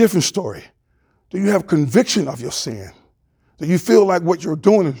 That's a different story. Do you have conviction of your sin? Do you feel like what you're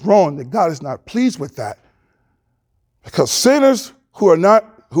doing is wrong, that God is not pleased with that? Because sinners who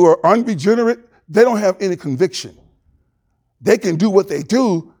are unregenerate, they don't have any conviction. They can do what they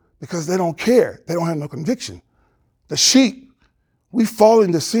do because they don't care. They don't have no conviction. The sheep, we fall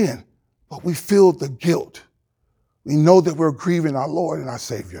into sin, but we feel the guilt. We know that we're grieving our Lord and our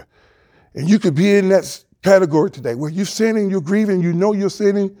Savior. And you could be in that category today where you're sinning, you're grieving, you know you're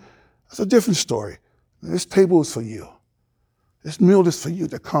sinning. That's a different story. This table is for you. This meal is for you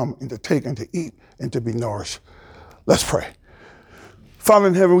to come and to take and to eat and to be nourished. Let's pray. Father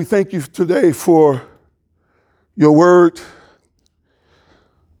in heaven, we thank you today for your word.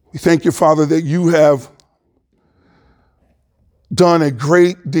 We thank you, Father, that you have done a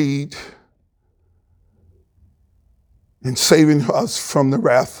great deed in saving us from the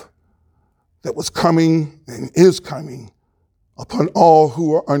wrath that was coming and is coming upon all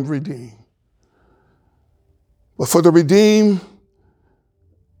who are unredeemed. But for the redeemed,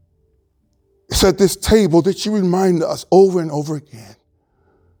 it's at this table that you remind us over and over again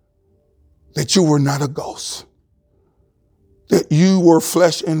that you were not a ghost, that you were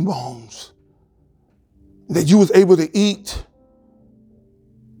flesh and bones, that you was able to eat,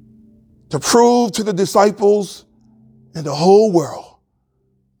 to prove to the disciples and the whole world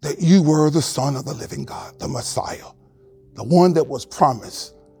that you were the Son of the living God, the Messiah, the one that was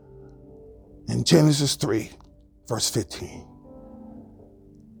promised in Genesis 3, verse 15.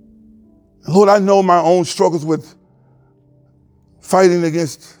 And Lord, I know my own struggles with fighting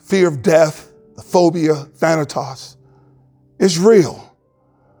against fear of death, the phobia, thanatos. It's real.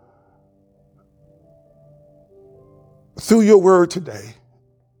 Through your word today,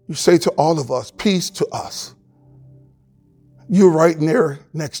 you say to all of us, peace to us. You're right there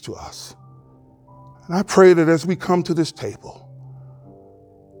next to us. And I pray that as we come to this table,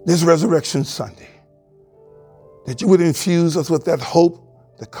 this Resurrection Sunday, that you would infuse us with that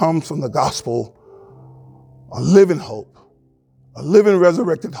hope that comes from the gospel, a living hope, a living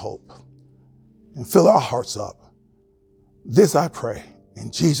resurrected hope, and fill our hearts up. This I pray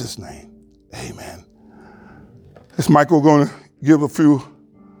in Jesus' name, amen. This Michael going to give a few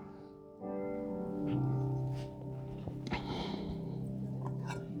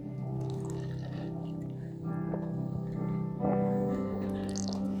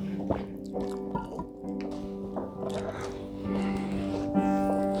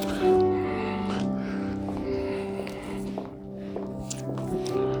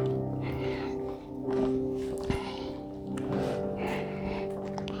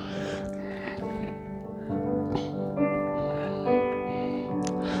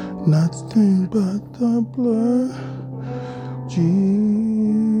nothing but the blood,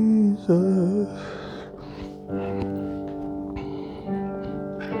 Jesus.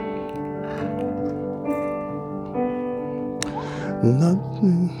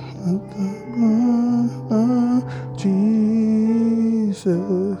 Nothing but the blood,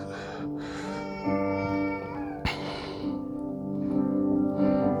 Jesus.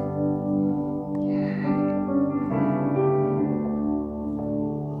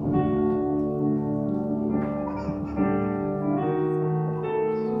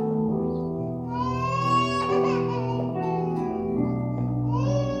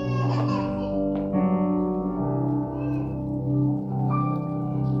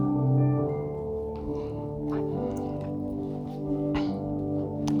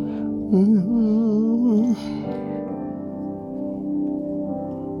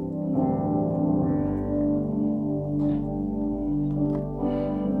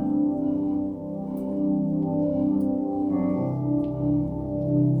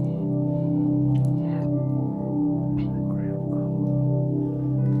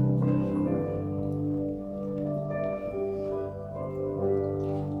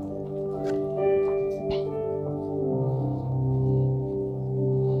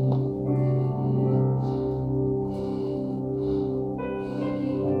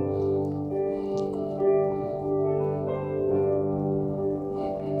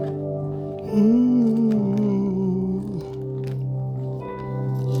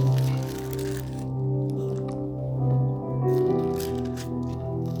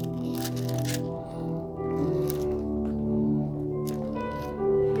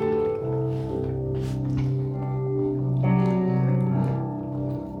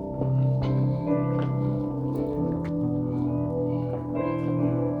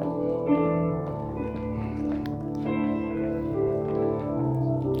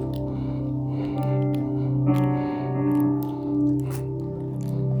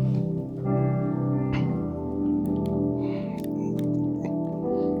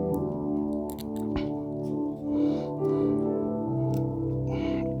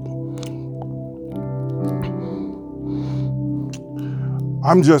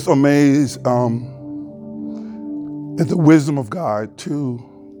 I'm just amazed at the wisdom of God to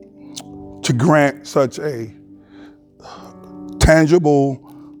grant such a tangible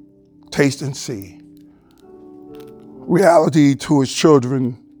taste and see reality to his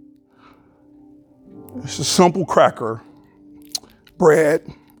children. It's a simple cracker,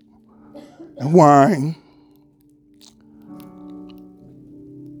 bread, and wine.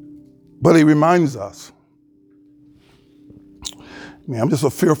 But he reminds us, I'm just a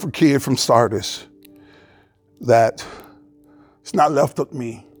fearful kid from Sardis, that it's not left with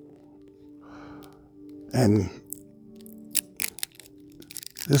me. And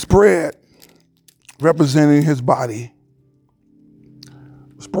this bread, representing his body,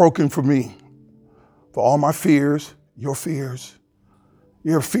 was broken for me, for all my fears, your fears.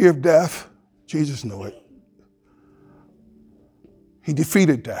 Your fear of death, Jesus knew it. He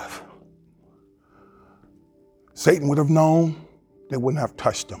defeated death. Satan would have known, they wouldn't have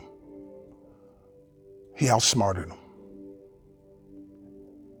touched him. He outsmarted them.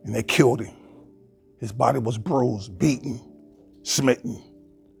 And they killed him. His body was bruised, beaten, smitten.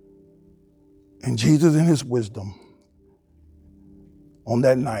 And Jesus, in his wisdom, on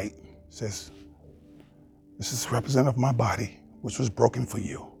that night, says, this is representative of my body, which was broken for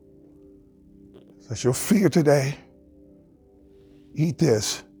you. Says, your fear today, eat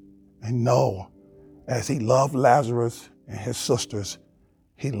this and know, as he loved Lazarus and his sisters,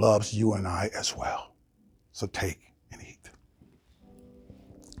 he loves you and I as well. So take and eat.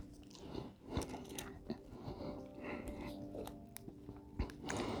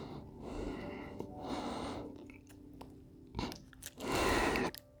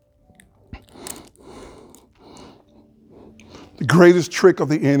 The greatest trick of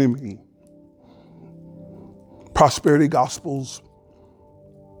the enemy, prosperity gospels,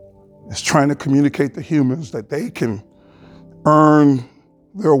 is trying to communicate to humans that they can earn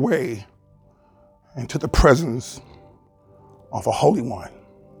their way into the presence of a Holy One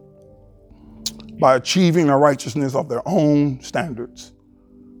by achieving a righteousness of their own standards,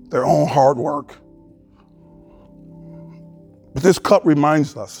 their own hard work. But this cup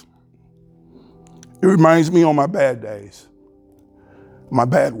reminds us. It reminds me on my bad days, my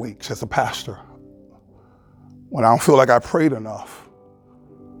bad weeks as a pastor, when I don't feel like I prayed enough,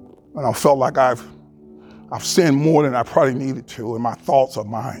 when I felt like I've sinned more than I probably needed to, and my thoughts are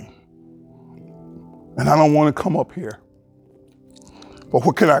mine. And I don't want to come up here. But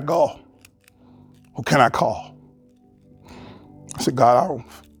where can I go? Who can I call? I said, God, I'm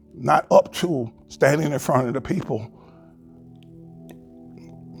not up to standing in front of the people.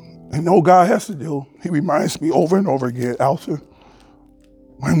 And all God has to do, he reminds me over and over again, Alton,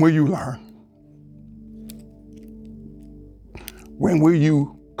 when will you learn? When will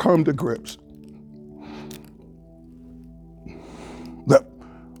you come to grips that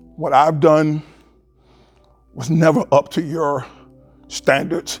what I've done was never up to your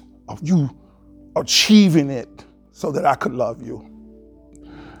standards of you achieving it so that I could love you?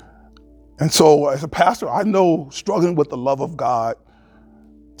 And so as a pastor, I know struggling with the love of God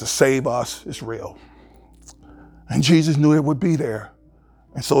to save us is real. And Jesus knew it would be there.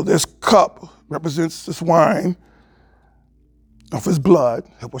 And so this cup represents this wine of his blood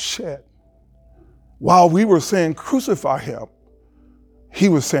that was shed. While we were saying, crucify him, he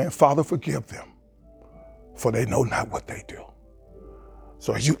was saying, Father, forgive them, for they know not what they do.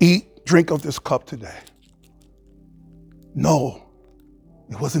 So as you eat, drink of this cup today, know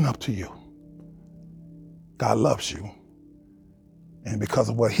it wasn't up to you. God loves you. And because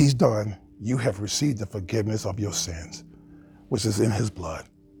of what he's done, you have received the forgiveness of your sins, which is in his blood.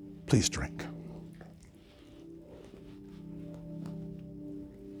 Please drink.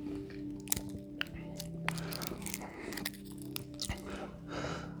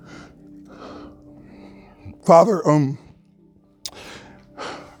 Father,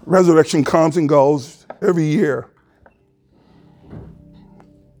 resurrection comes and goes every year.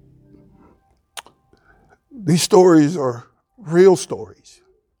 These stories are real stories.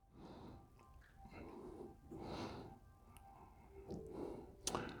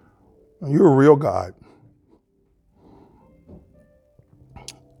 You're a real God.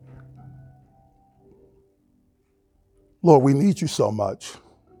 Lord, we need you so much.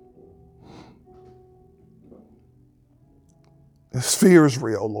 This fear is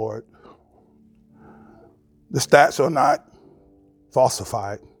real, Lord. The stats are not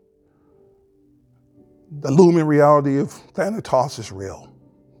falsified. The looming reality of Thanatos is real.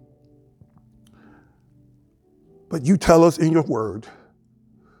 But you tell us in your word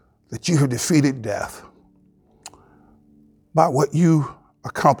that you have defeated death by what you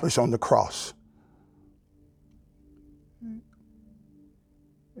accomplished on the cross.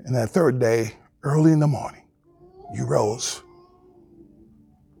 And that third day, early in the morning, you rose.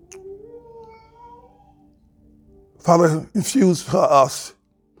 Father, infuse for us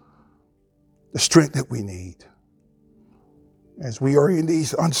the strength that we need. As we are in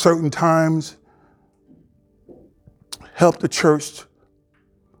these uncertain times, help the church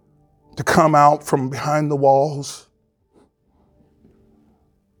to come out from behind the walls.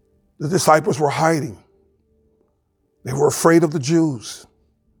 The disciples were hiding. They were afraid of the Jews.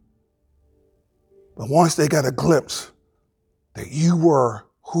 But once they got a glimpse that you were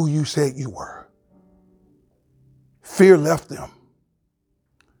who you said you were, fear left them.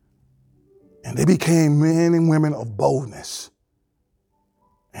 And they became men and women of boldness.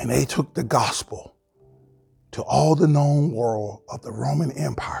 And they took the gospel to all the known world of the Roman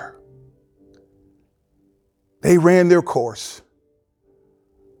Empire. They ran their course.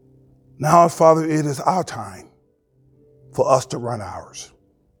 Now, Father, it is our time for us to run ours.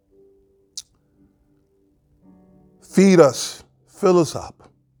 Feed us, fill us up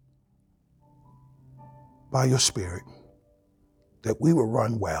by your Spirit, that we will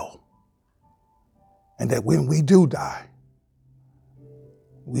run well, and that when we do die,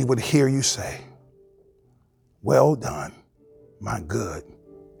 we would hear you say, "Well done, my good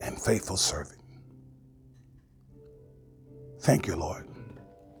and faithful servant." Thank you, Lord.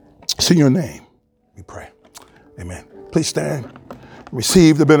 It's in your name we pray. Amen. Please stand.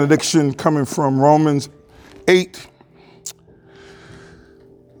 Receive the benediction coming from Romans 8.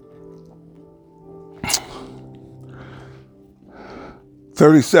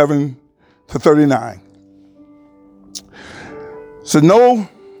 (37 to 39). So no,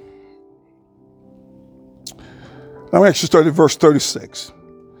 let me actually start at verse 36.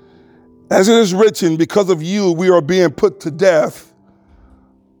 As it is written, because of you, we are being put to death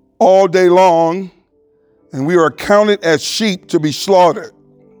all day long, and we are counted as sheep to be slaughtered.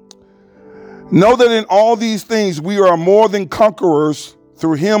 Know that in all these things we are more than conquerors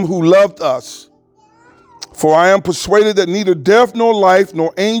through him who loved us. For I am persuaded that neither death nor life,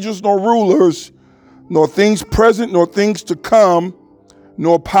 nor angels nor rulers, nor things present nor things to come,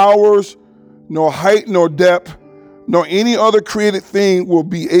 nor powers, nor height nor depth, nor any other created thing will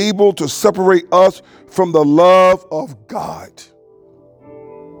be able to separate us from the love of God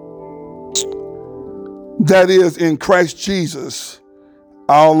that is in Christ Jesus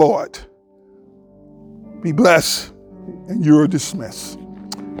our Lord. Be blessed, and you are dismissed.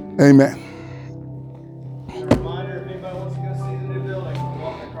 Amen. Reminder, if anybody wants to go see the new building,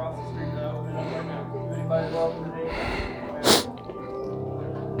 walk across the street and open it up right now. Anybody welcome today?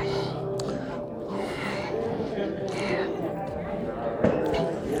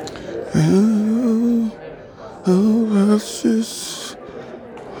 Yeah.